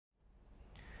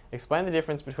explain the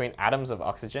difference between atoms of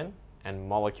oxygen and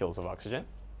molecules of oxygen.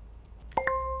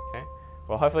 Okay.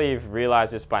 Well, hopefully you've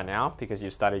realized this by now because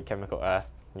you've studied chemical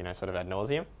earth, sort of ad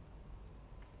nauseum.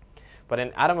 But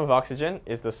an atom of oxygen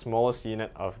is the smallest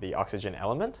unit of the oxygen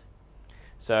element.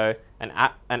 So an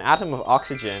atom of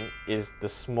oxygen is the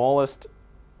smallest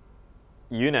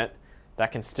unit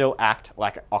that can still act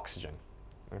like oxygen.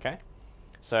 Okay?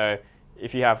 So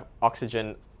if you have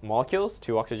oxygen molecules,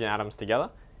 two oxygen atoms together,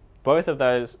 both of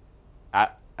those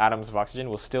atoms of oxygen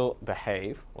will still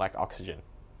behave like oxygen.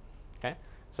 Okay?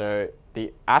 So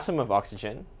the atom of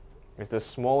oxygen is the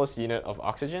smallest unit of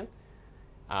oxygen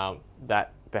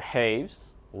that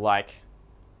behaves like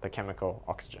the chemical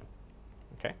oxygen.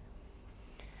 Okay?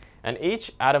 And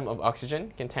each atom of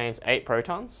oxygen contains 8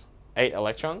 protons, 8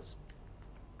 electrons,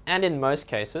 and in most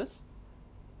cases,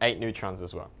 8 neutrons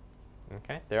as well.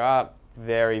 Okay? There are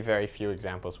very, very few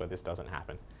examples where this doesn't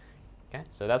happen. Okay?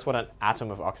 So that's what an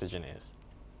atom of oxygen is.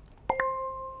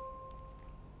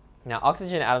 Now,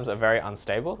 oxygen atoms are very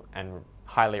unstable and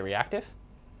highly reactive,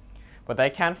 but they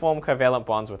can form covalent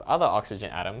bonds with other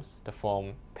oxygen atoms to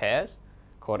form pairs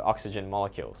called oxygen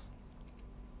molecules,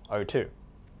 O2.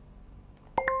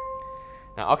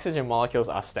 Now, oxygen molecules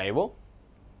are stable,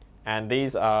 and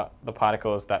these are the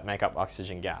particles that make up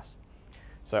oxygen gas.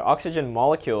 So oxygen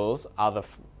molecules are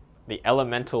the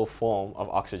elemental form of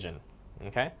oxygen.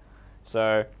 Okay?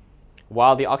 So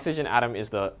while the oxygen atom is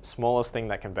the smallest thing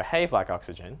that can behave like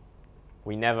oxygen,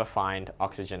 we never find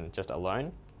oxygen just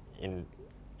alone in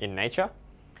nature.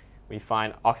 We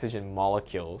find oxygen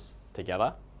molecules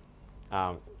together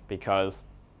because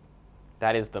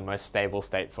that is the most stable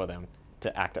state for them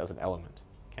to act as an element.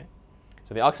 Okay?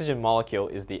 So the oxygen molecule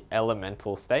is the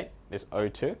elemental state. This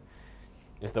O2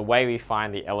 is the way we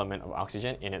find the element of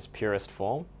oxygen in its purest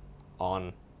form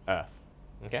on Earth.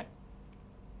 Okay?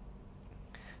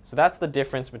 So that's the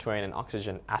difference between an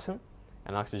oxygen atom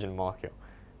and an oxygen molecule.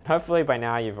 And hopefully by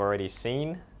now you've already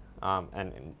seen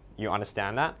and you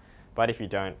understand that, but if you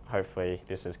don't, hopefully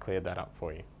this has cleared that up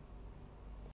for you.